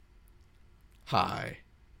Hi.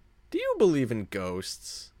 Do you believe in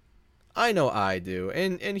ghosts? I know I do,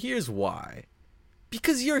 and here's why.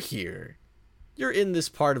 Because you're here. You're in this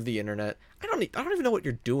part of the internet. I don't even know what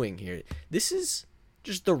you're doing here. This is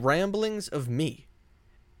just the ramblings of me.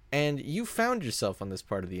 And you found yourself on this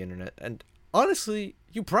part of the internet, and honestly,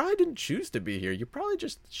 you probably didn't choose to be here. You probably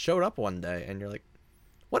just showed up one day and you're like,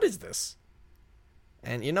 what is this?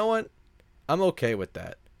 And you know what? I'm okay with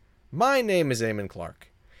that. My name is Eamon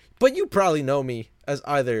Clark, but you probably know me as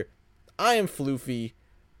either I am Flufy,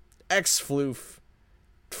 X-Floof,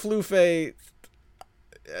 Flufe,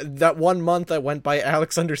 that 1 month I went by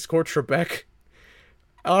Alex_Trebek.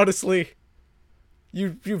 Honestly,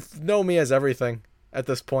 you know me as everything at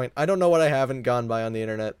this point. I don't know what I haven't gone by on the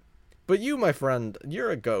internet. But you, my friend,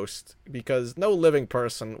 you're a ghost, because no living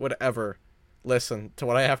person would ever listen to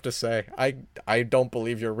what I have to say. I don't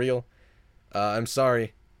believe you're real. I'm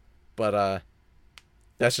sorry, but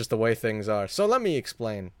that's just the way things are. So let me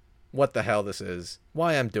explain what the hell this is,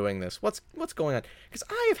 why I'm doing this, what's going on. Because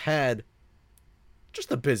I have had just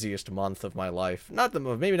the busiest month of my life.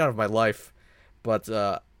 Maybe not of my life, but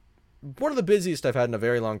one of the busiest I've had in a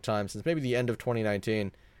very long time, since maybe the end of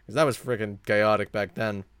 2019, because that was freaking chaotic back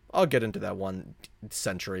then. I'll get into that one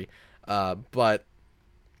century. But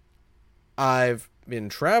I've been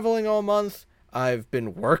traveling all month. I've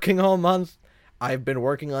been working all month. I've been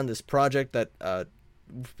working on this project that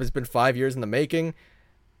has been 5 years in the making.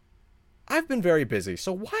 I've been very busy.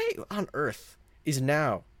 So why on earth is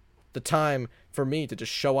now the time for me to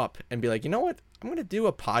just show up and be like, you know what? I'm going to do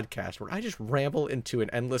a podcast where I just ramble into an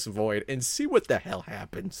endless void and see what the hell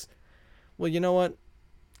happens. Well, you know what?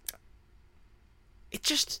 It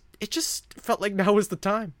just felt like now was the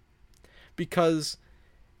time. Because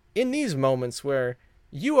in these moments where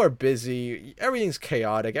you are busy, everything's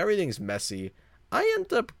chaotic, everything's messy, I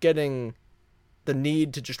end up getting the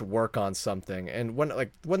need to just work on something, and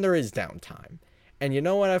when there is downtime. And you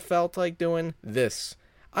know what I felt like doing? This.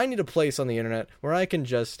 I need a place on the internet where I can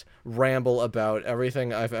just ramble about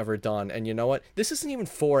everything I've ever done. And you know what? This isn't even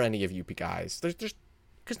for any of you guys. There's just,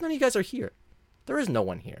 because none of you guys are here. There is no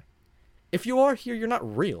one here. If you are here, you're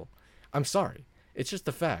not real. I'm sorry. It's just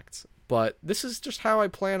the facts. But this is just how I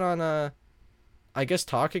plan on, I guess,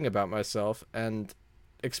 talking about myself and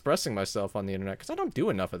expressing myself on the internet, because I don't do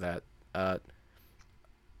enough of that.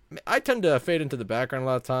 I tend to fade into the background a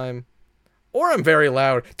lot of time, or I'm very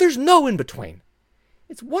loud. There's no in between.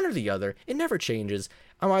 It's one or the other. It never changes.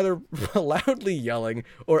 I'm either loudly yelling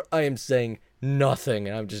or I am saying nothing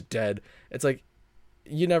and I'm just dead. It's like,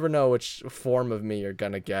 you never know which form of me you're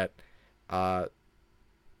gonna get. But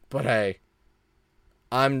hey,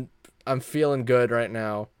 I'm feeling good right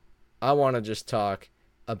now. I want to just talk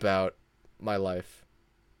about my life,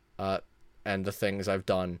 and the things I've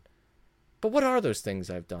done. But what are those things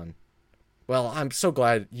I've done? Well, I'm so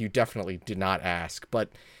glad you definitely did not ask,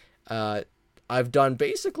 but, I've done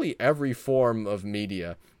basically every form of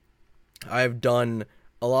media. I've done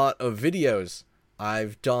a lot of videos.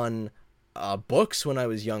 I've done, books when I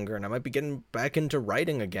was younger, and I might be getting back into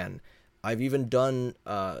writing again. I've even done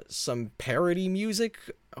some parody music,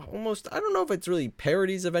 almost. I don't know if it's really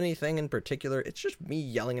parodies of anything in particular. It's just me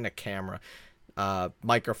yelling in a camera,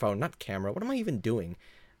 microphone, not camera. What am I even doing?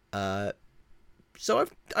 So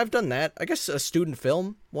I've done that. I guess a student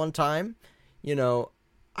film one time. You know,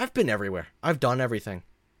 I've been everywhere. I've done everything.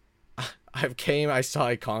 I saw,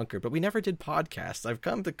 I conquered, but we never did podcasts. I've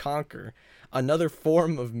come to conquer another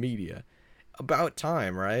form of media. About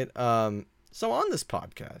time, right? So on this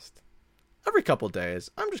podcast, every couple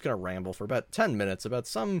days, I'm just going to ramble for about 10 minutes about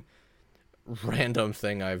some random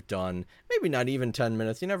thing I've done. Maybe not even 10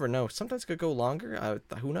 minutes. You never know. Sometimes it could go longer.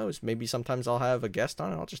 Who knows? Maybe sometimes I'll have a guest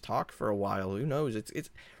on and I'll just talk for a while. Who knows? It's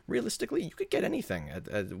realistically, you could get anything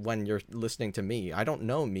when you're listening to me. I don't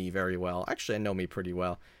know me very well. Actually, I know me pretty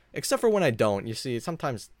well. Except for when I don't. You see,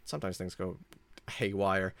 sometimes things go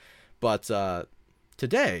haywire. But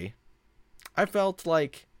today, I felt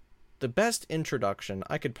like the best introduction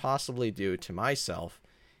I could possibly do to myself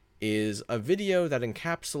is a video that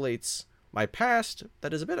encapsulates my past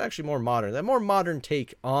that is a bit actually more modern. That more modern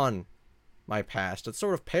take on my past. It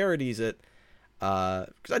sort of parodies it,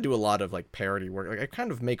 because I do a lot of like parody work. Like I kind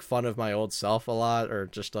of make fun of my old self a lot, or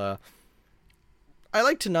just I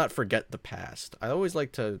like to not forget the past. I always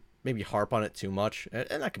like to maybe harp on it too much,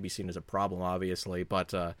 and that can be seen as a problem, obviously,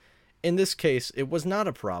 but in this case, it was not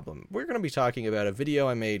a problem. We're going to be talking about a video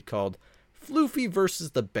I made called Flufy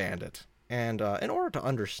vs. The Bandit. And in order to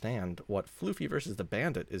understand what Flufy vs. The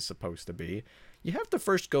Bandit is supposed to be, you have to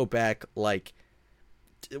first go back, like,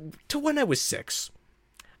 to when I was 6.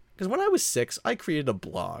 Because when I was 6, I created a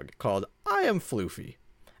blog called I Am Flufy.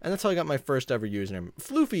 And that's how I got my first ever username.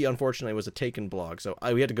 Floofy, unfortunately, was a taken blog, so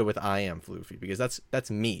we had to go with I am Floofy, because that's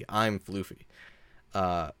me. I'm Floofy.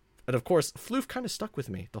 And of course, Floof kind of stuck with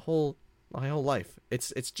me my whole life.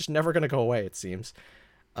 It's just never gonna go away, it seems.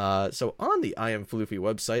 So on the I am Floofy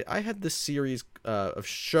website, I had this series of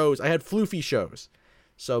shows. I had Floofy shows.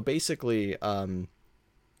 So basically,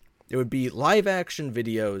 it would be live action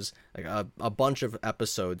videos, like a bunch of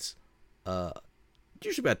episodes,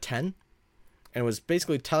 usually about 10. And it was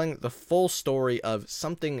basically telling the full story of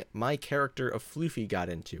something my character of Floofy got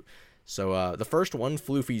into. So the first one,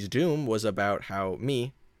 Floofy's Doom, was about how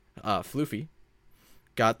Floofy,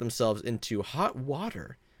 got themselves into hot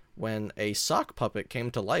water when a sock puppet came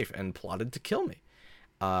to life and plotted to kill me.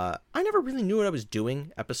 I never really knew what I was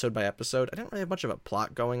doing episode by episode. I didn't really have much of a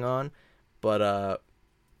plot going on, but,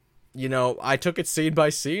 I took it scene by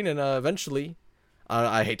scene, and eventually,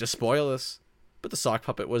 I hate to spoil this, but the sock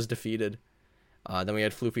puppet was defeated. Then we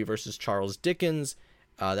had Floofy versus Charles Dickens.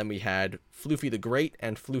 Then we had Floofy the Great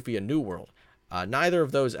and Floofy A New World. Neither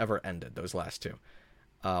of those ever ended, those last two.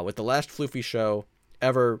 With the last Floofy show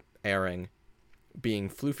ever airing being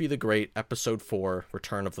Floofy the Great, Episode 4,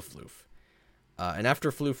 Return of the Floof. And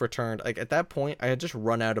after Floof returned, like at that point, I had just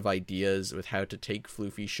run out of ideas with how to take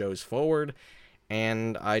Floofy shows forward,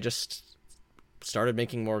 and I just started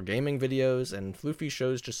making more gaming videos, and Floofy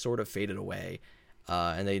shows just sort of faded away.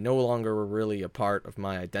 And they no longer were really a part of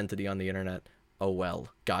my identity on the internet. Oh well,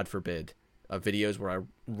 God forbid. Videos where I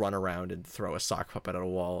run around and throw a sock puppet at a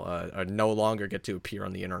wall I no longer get to appear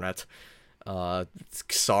on the internet.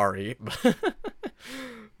 Sorry.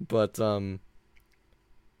 But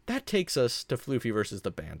that takes us to Flufy vs.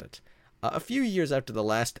 The Bandit. A few years after the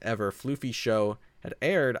last ever Floofy show had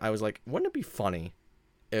aired, I was like, wouldn't it be funny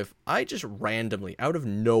if I just randomly, out of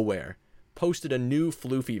nowhere, posted a new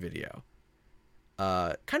Floofy video?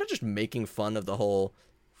 Kind of just making fun of the whole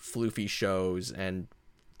Floofy shows and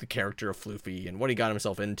the character of Floofy and what he got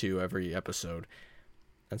himself into every episode.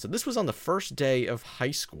 And so this was on the first day of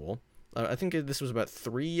high school. I think this was about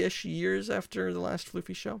 3-ish years after the last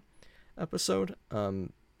Floofy show episode.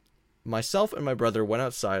 Myself and my brother went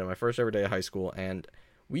outside on my first ever day of high school, and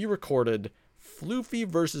we recorded Floofy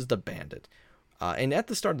versus the Bandit. And at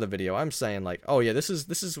the start of the video, I'm saying like, oh yeah, this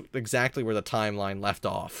is exactly where the timeline left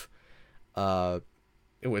off.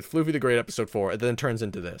 With Floofy the Great episode 4, it then turns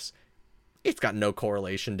into this. It's got no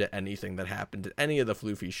correlation to anything that happened in any of the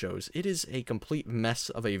Floofy shows. It is a complete mess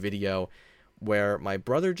of a video where my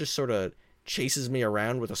brother just sort of chases me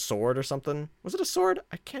around with a sword or something. Was it a sword?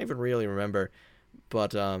 I can't even really remember.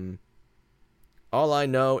 But all I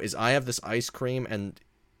know is I have this ice cream and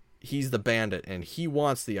he's the bandit and he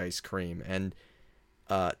wants the ice cream, and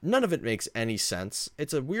none of it makes any sense.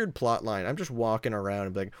 It's a weird plot line. I'm just walking around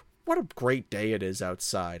and be like, what a great day it is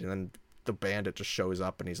outside, and then the bandit just shows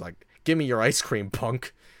up and he's like, give me your ice cream,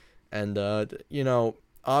 punk. And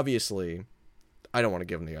obviously I don't want to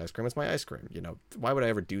give him the ice cream. It's my ice cream. Why would I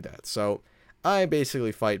ever do that? So I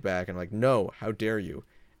basically fight back and I'm like, no, how dare you?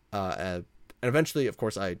 And eventually, of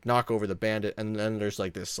course, I knock over the bandit, and then there's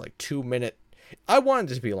like this 2-minute, I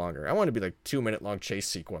wanted it to be longer. I wanted it to be like 2-minute long chase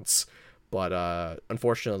sequence. But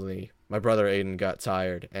unfortunately, my brother Aiden got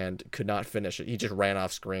tired and could not finish it. He just ran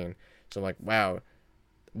off screen. So I'm like, wow,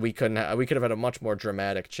 we could have had a much more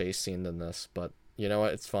dramatic chase scene than this. But you know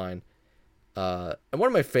what? It's fine. And one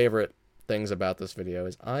of my favorite things about this video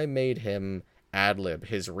is I made him ad-lib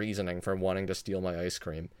his reasoning for wanting to steal my ice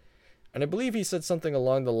cream. And I believe he said something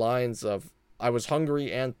along the lines of, I was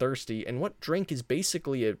hungry and thirsty, and what drink is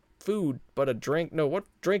basically a food but a drink? No, what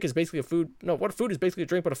drink is basically a food? No, what food is basically a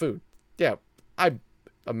drink but a food? Yeah, I'm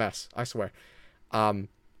a mess, I swear. And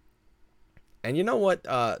you know what?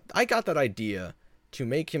 I got that idea to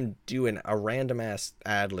make him do a random-ass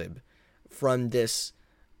ad-lib from this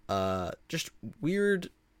just weird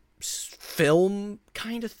film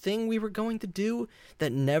kind of thing we were going to do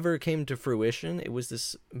that never came to fruition. It was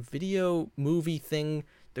this video movie thing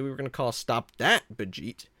that we were going to call Stop That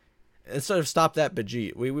Bajeet. Instead of Stop That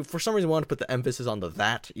Bajeet, we for some reason wanted to put the emphasis on the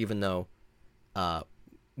that, even though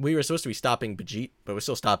we were supposed to be stopping Bajeet, but we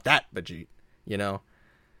still Stop That Bajeet,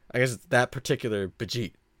 I guess it's that particular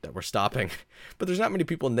Bajeet that we're stopping. But there's not many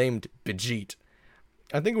people named Bajeet.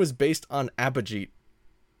 I think it was based on Abajit,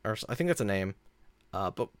 or I think that's a name.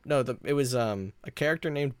 But no, it was a character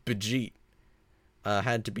named Bajeet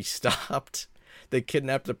had to be stopped. They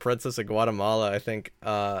kidnapped the princess of Guatemala, I think.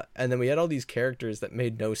 And then we had all these characters that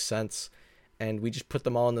made no sense, and we just put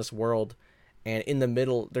them all in this world. And in the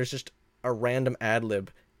middle, there's just a random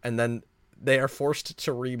ad-lib, and then they are forced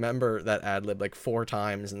to remember that ad-lib like 4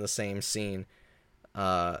 times in the same scene,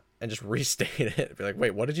 and just restate it. Be like,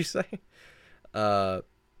 wait, what did you say?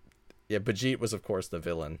 Yeah, Bajeet was, of course, the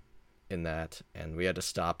villain in that, and we had to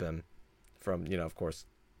stop him from, of course,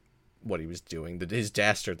 what he was doing, his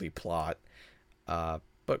dastardly plot. But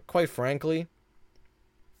quite frankly,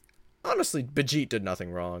 honestly, Bajeet did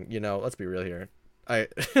nothing wrong. Let's be real here.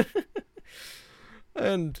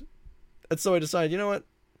 And so I decided, you know what?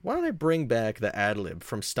 Why don't I bring back the ad-lib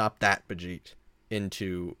from Stop That Bajeet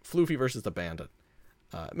into Flufy vs. The Bandit?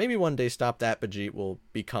 Maybe one day Stop That Bajeet will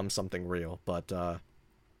become something real, but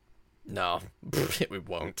no, it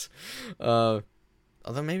won't. Although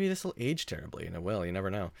maybe this will age terribly, and it will. You never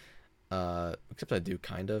know. Except I do,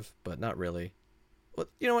 kind of, but not really. Well,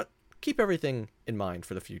 you know what? Keep everything in mind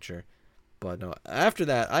for the future. But no, after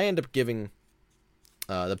that, I end up giving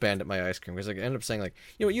the bandit my ice cream, because I end up saying, like,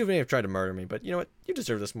 you know what, you may have tried to murder me, but you know what? You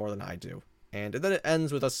deserve this more than I do. And then it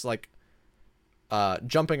ends with us, like,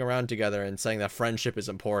 jumping around together and saying that friendship is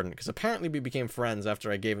important, because apparently we became friends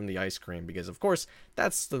after I gave him the ice cream, because of course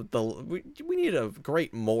that's we need a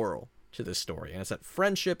great moral to this story, and it's that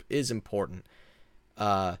friendship is important.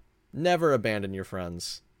 Never abandon your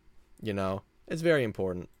friends, it's very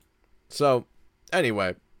important. So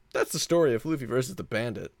anyway, that's the story of Flufy versus the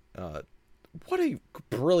Bandit. What a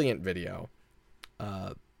brilliant video.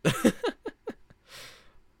 But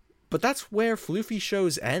that's where Flufy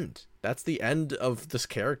shows end. That's the end of this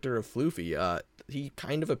character of Flufy. He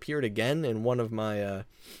kind of appeared again in one of my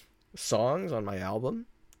songs on my album,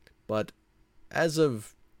 but as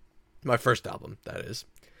of my first album, that is.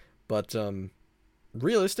 But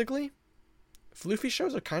realistically, Flufy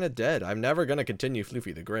shows are kind of dead. I'm never going to continue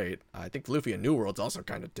Flufy the Great. I think Flufy in New World's also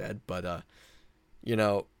kind of dead, but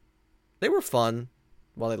they were fun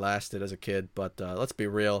while they lasted as a kid, but let's be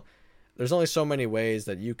real. There's only so many ways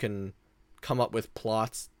that you can come up with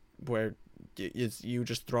plots where you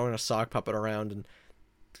just throwing a sock puppet around and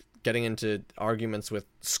getting into arguments with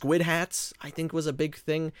squid hats, I think, was a big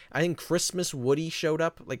thing. I think Christmas Woody showed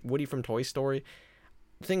up, like Woody from Toy Story.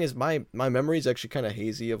 The thing is, my memory is actually kind of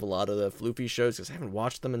hazy of a lot of the Flufy shows because I haven't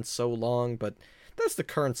watched them in so long, but that's the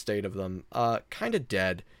current state of them. Kind of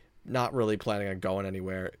dead. Not really planning on going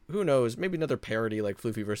anywhere. Who knows? Maybe another parody like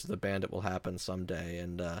Flufy vs. the Bandit will happen someday,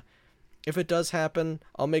 and if it does happen,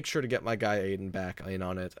 I'll make sure to get my guy Aiden back in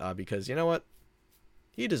on it, because you know what?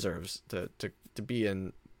 He deserves to be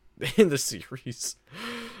in the series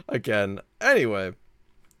again. Anyway,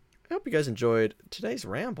 I hope you guys enjoyed today's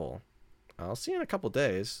ramble. I'll see you in a couple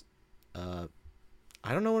days. I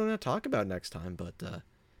don't know what I'm going to talk about next time, but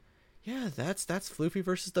yeah, that's Flufy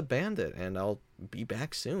versus the Bandit, and I'll be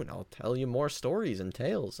back soon. I'll tell you more stories and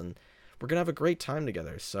tales, and we're going to have a great time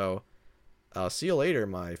together. So I'll see you later,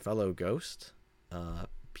 my fellow ghost.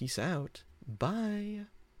 Peace out. Bye.